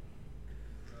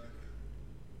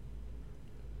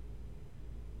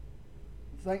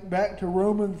 Think back to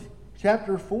Romans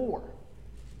chapter 4.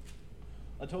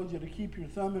 I told you to keep your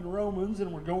thumb in Romans,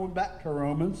 and we're going back to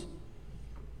Romans.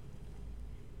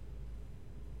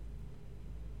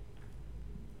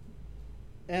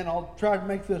 And I'll try to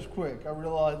make this quick. I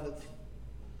realize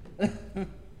it's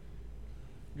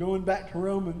going back to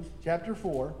Romans chapter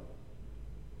 4.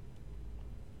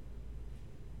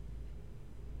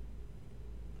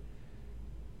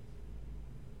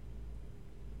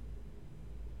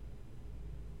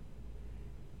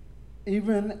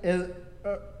 Even as,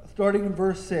 starting in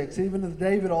verse 6, even as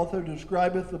David also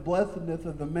describeth the blessedness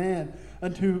of the man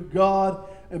unto God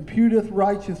imputeth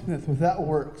righteousness without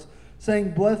works,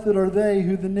 saying, Blessed are they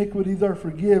whose iniquities are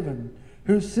forgiven,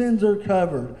 whose sins are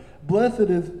covered. Blessed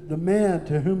is the man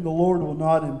to whom the Lord will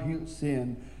not impute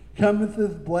sin. Cometh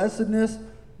this blessedness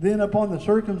then upon the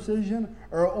circumcision,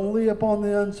 or only upon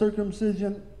the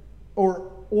uncircumcision,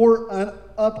 or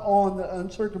up on the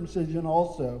uncircumcision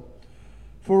also?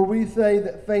 For we say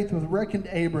that faith was reckoned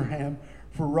to Abraham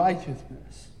for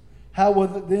righteousness. How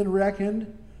was it then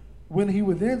reckoned? When he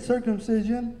was in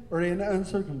circumcision or in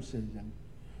uncircumcision?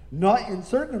 Not in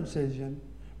circumcision,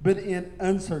 but in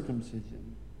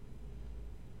uncircumcision.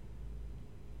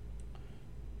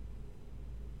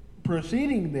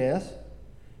 Preceding this,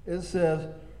 it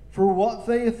says, For what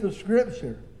saith the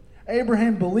Scripture?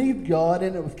 Abraham believed God,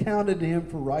 and it was counted to him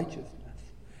for righteousness.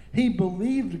 He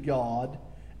believed God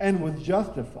and was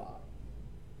justified.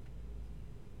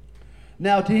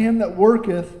 Now to him that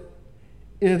worketh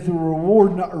is the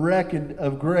reward not reckoned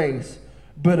of grace,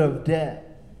 but of debt.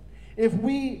 If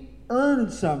we earn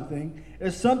something,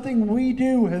 if something we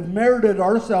do has merited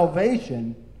our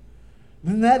salvation,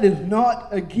 then that is not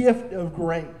a gift of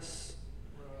grace.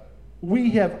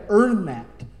 We have earned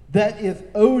that. That is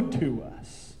owed to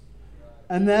us.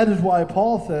 And that is why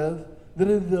Paul says that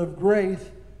it is of grace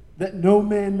that no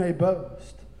man may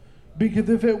boast. Because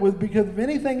if it was because of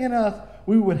anything in us,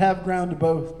 we would have ground to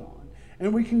boast on.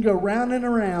 And we can go round and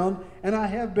around, and I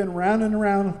have been round and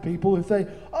around with people who say,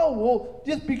 oh, well,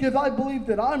 just because I believe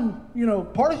that I'm,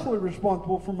 partially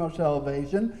responsible for my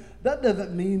salvation, that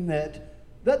doesn't mean that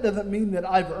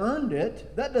I've earned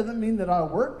it. That doesn't mean that I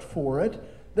worked for it.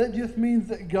 That just means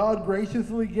that God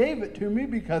graciously gave it to me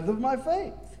because of my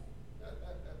faith.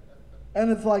 And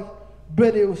it's like,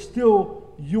 but it was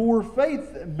still your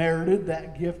faith that merited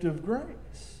that gift of grace.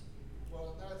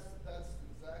 Well, that's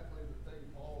exactly the thing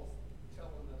Paul's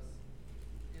telling us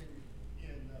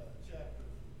in chapter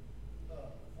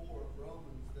 4 of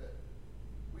Romans, that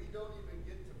we don't even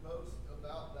get to boast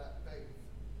about that faith.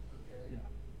 Okay? Yeah.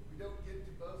 We don't get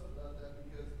to boast about that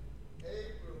because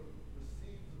Abram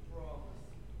received the promise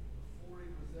before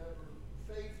he was ever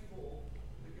faithful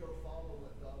to go follow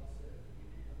what God said.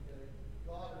 Okay?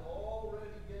 God had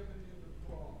already given him the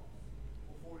promise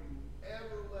before he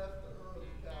ever left the earth of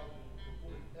Calvary,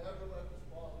 before he ever left his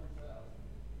father's house.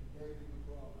 He gave him the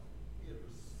promise. He had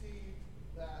received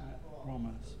that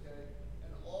promise. Okay?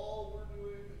 And all we're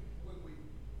doing when we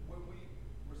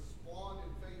respond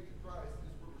in faith to Christ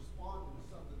is we're responding to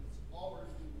something that's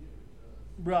already been given to us.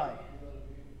 Right. You know what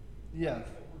I mean? Yes.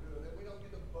 That's what we're doing. And we don't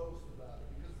get to boast about it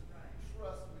because,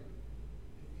 trust me,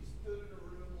 if you stood in a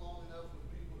room long enough with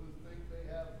people who think they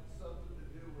have something to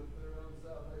do with their own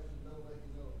salvation, they'll let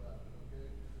you know about it. Okay?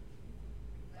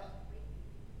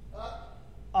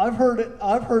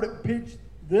 I've heard it pitched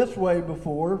this way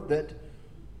before, that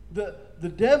the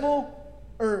devil,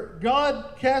 or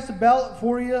God casts a ballot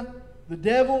for you, the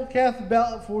devil casts a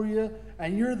ballot for you,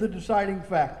 and you're the deciding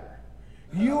factor.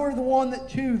 You are the one that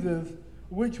chooses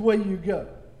which way you go.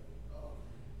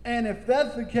 And if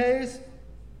that's the case,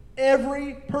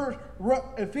 every person,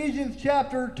 Ephesians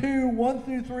chapter 2, 1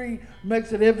 through 3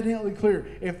 makes it evidently clear.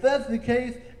 If that's the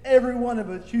case, every one of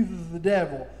us chooses the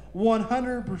devil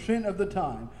 100% of the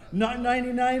time. Not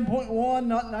 99.1,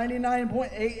 not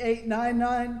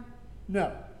 99.8899.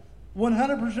 No.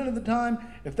 100% of the time,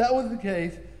 if that was the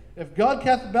case, if God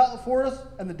cast a ballot for us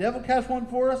and the devil cast one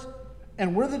for us,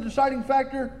 and we're the deciding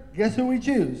factor, guess who we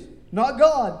choose? Not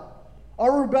God.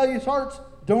 Our rebellious hearts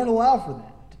don't allow for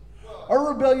that.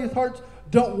 Our rebellious hearts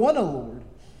don't want a Lord.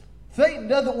 Satan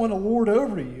doesn't want a Lord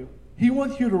over you. He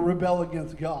wants you to rebel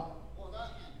against God. Well,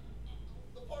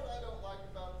 the part I don't like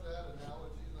about that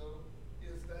analogy, though,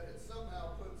 is that it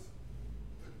somehow puts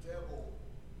the devil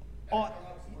at On,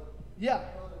 God's level. yeah,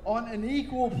 on an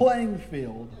equal playing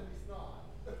field. And he's not.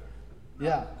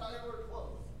 Yeah. Not anywhere close.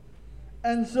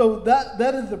 And so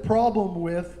that is the problem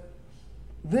with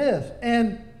this.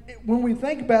 And when we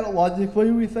think about it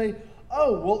logically, we say,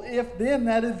 oh, well, if then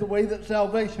that is the way that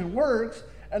salvation works,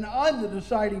 and I'm the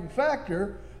deciding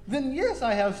factor, then yes,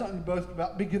 I have something to boast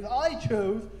about because I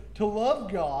chose to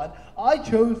love God. I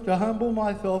chose to humble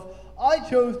myself. I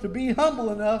chose to be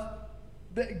humble enough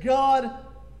that God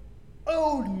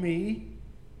owed me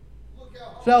Look how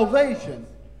humble salvation.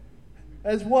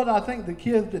 As what I think the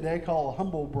kids today call a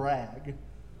humble brag.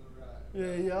 Right.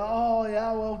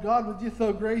 Well, God was just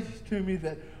so gracious to me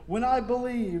that when I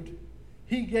believed,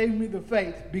 He gave me the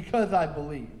faith because I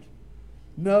believed.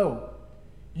 No,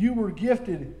 you were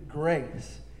gifted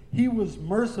grace. He was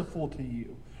merciful to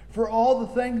you for all the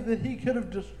things that He could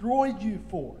have destroyed you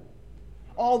for.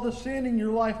 All the sin in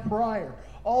your life prior.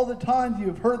 All the times you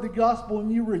have heard the gospel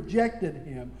and you rejected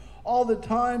Him. All the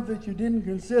times that you didn't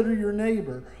consider your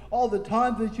neighbor. All the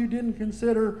times that you didn't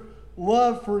consider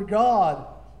love for God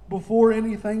before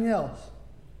anything else.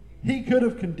 He could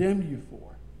have condemned you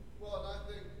for. Well, and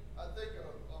I think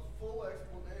a full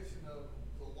explanation of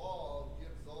the law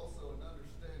gives also an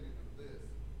understanding of this.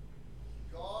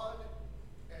 God,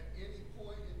 at any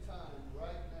point in time,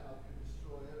 right now, can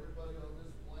destroy everybody on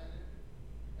this planet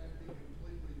and be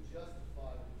completely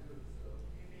justified in doing so.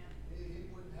 Amen.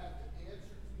 He wouldn't have to answer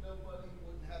to nobody. He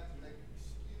wouldn't have to make an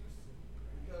excuse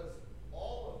because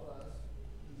all of us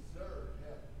deserve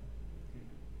heaven.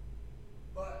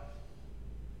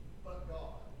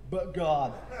 But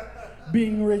God,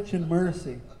 being rich in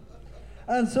mercy.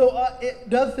 And so it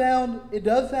does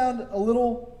sound a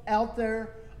little out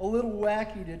there, a little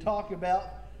wacky to talk about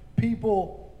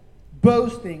people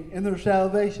boasting in their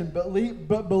salvation, but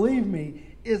believe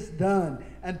me, it's done.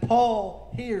 And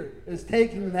Paul here is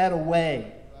taking that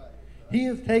away. He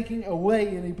is taking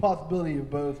away any possibility of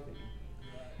boasting.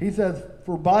 He says,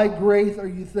 "For by grace are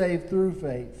you saved through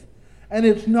faith. And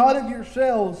it's not of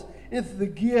yourselves, it's the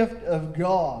gift of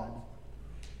God."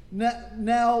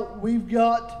 Now we've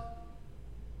got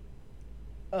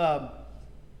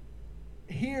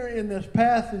here in this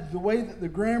passage the way that the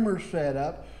grammar's set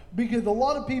up, because a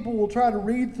lot of people will try to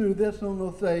read through this and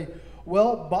they'll say,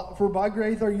 well, for by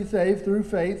grace are you saved through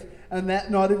faith, and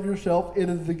that not of yourself, it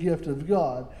is the gift of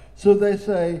God. So they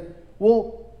say,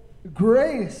 well,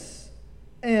 grace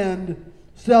and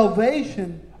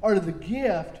salvation are the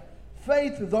gift.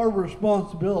 Faith is our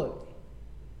responsibility.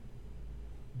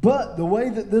 But the way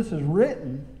that this is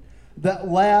written, that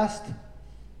last,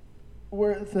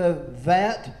 where it says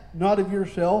that, not of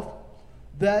yourself,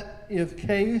 that is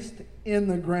cased in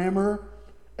the grammar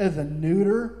as a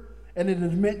neuter, and it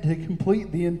is meant to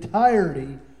complete the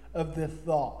entirety of this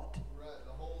thought. Right,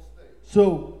 the whole state.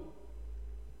 So,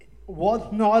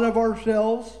 what's not of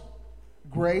ourselves?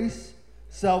 Grace,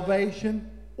 salvation,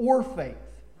 or faith.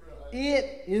 Right.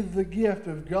 It is the gift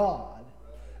of God,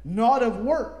 not of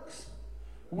works.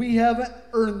 We haven't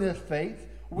earned this faith.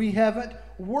 We haven't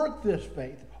worked this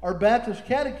faith. Our Baptist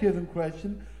Catechism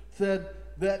question said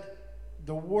that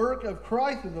the work of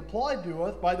Christ is applied to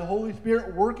us by the Holy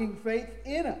Spirit working faith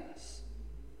in us.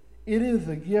 It is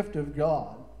a gift of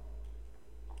God,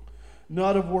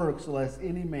 not of works, lest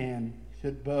any man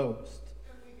should boast.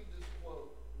 And we can just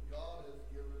quote, God has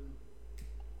given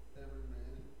every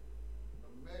man a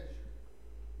measure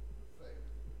of faith.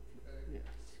 Okay? Yes.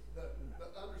 The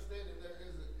understanding there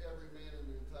isn't every man in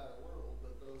the entire world,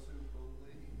 but those who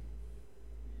believe.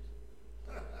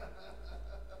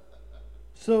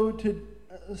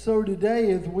 So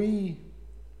today, as we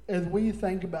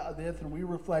think about this and we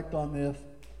reflect on this,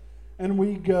 and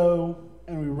we go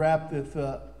and we wrap this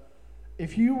up,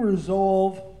 if you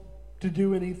resolve to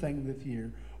do anything this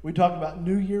year, we talk about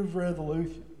New Year's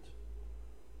resolutions.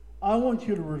 I want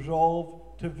you to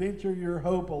resolve to venture your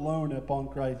hope alone upon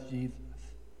Christ Jesus.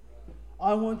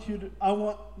 I want you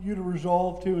to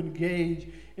resolve to engage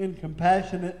in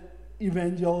compassionate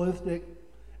evangelistic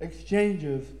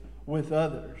exchanges with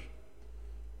others.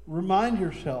 Remind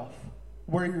yourself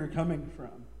where you're coming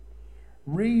from.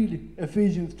 Read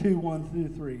Ephesians 2, 1 through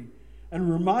 3,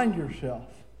 and remind yourself.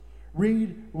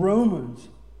 Read Romans,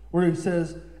 where he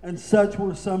says, and such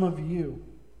were some of you,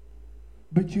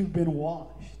 but you've been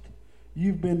washed.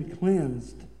 You've been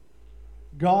cleansed.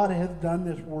 God has done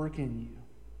this work in you.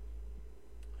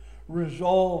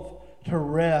 Resolve to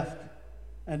rest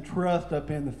and trust up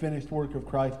in the finished work of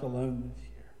Christ alone this year.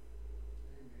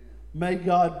 May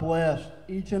God bless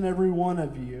each and every one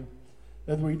of you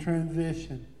as we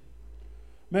transition.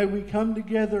 May we come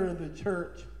together as a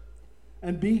church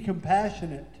and be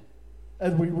compassionate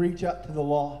as we reach out to the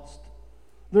lost.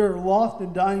 There are lost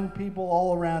and dying people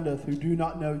all around us who do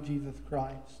not know Jesus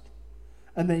Christ,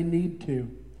 and they need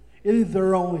to. It is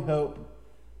their only hope.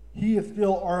 He is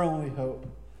still our only hope.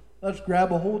 Let's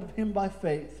grab a hold of him by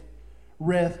faith,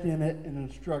 rest in it, and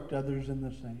instruct others in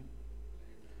the same.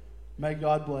 May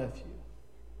God bless you.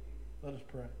 Let us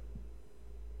pray.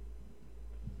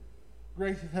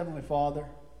 Gracious Heavenly Father,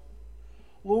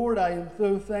 Lord, I am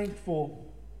so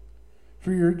thankful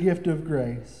for your gift of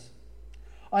grace.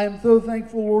 I am so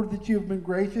thankful, Lord, that you have been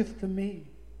gracious to me.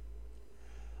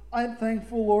 I am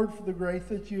thankful, Lord, for the grace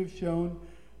that you have shown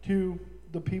to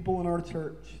the people in our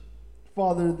church.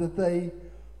 Father, that they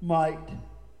might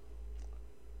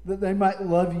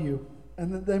love you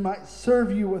and that they might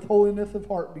serve you with holiness of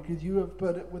heart because you have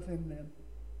put it within them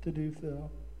to do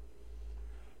so.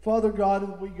 Father God,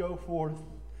 as we go forth,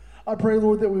 I pray,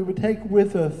 Lord, that we would take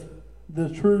with us the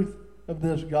truth of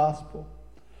this gospel.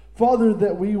 Father,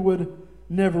 that we would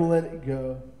never let it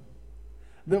go.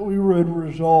 That we would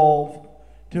resolve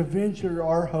to venture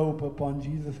our hope upon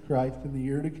Jesus Christ in the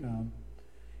year to come,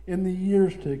 in the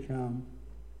years to come.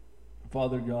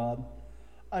 Father God,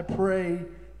 I pray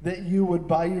that you would,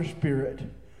 by your Spirit,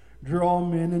 draw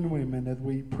men and women as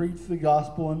we preach the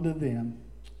gospel unto them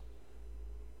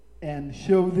and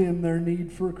show them their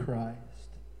need for Christ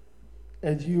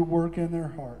as you work in their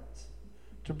hearts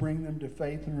to bring them to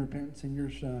faith and repentance in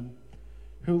your Son,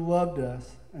 who loved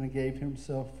us and gave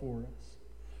himself for us.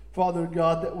 Father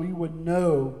God, that we would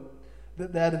know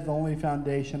that that is the only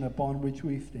foundation upon which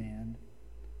we stand.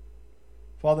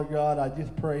 Father God, I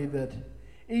just pray that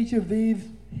each of these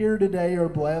here today are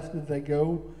blessed as they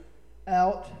go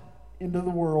out into the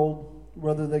world,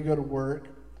 whether they go to work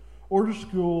or to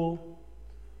school,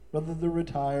 whether they're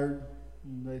retired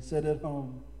and they sit at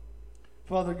home.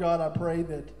 Father God, I pray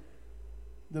that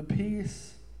the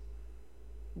peace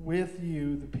with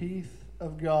you, the peace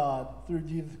of God through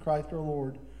Jesus Christ our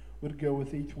Lord, would go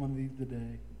with each one of these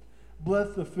today.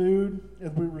 Bless the food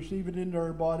as we receive it into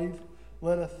our bodies.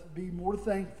 Let us be more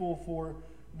thankful for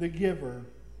the giver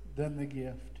than the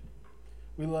gift.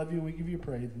 We love you and we give you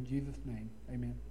praise. In Jesus' name, amen.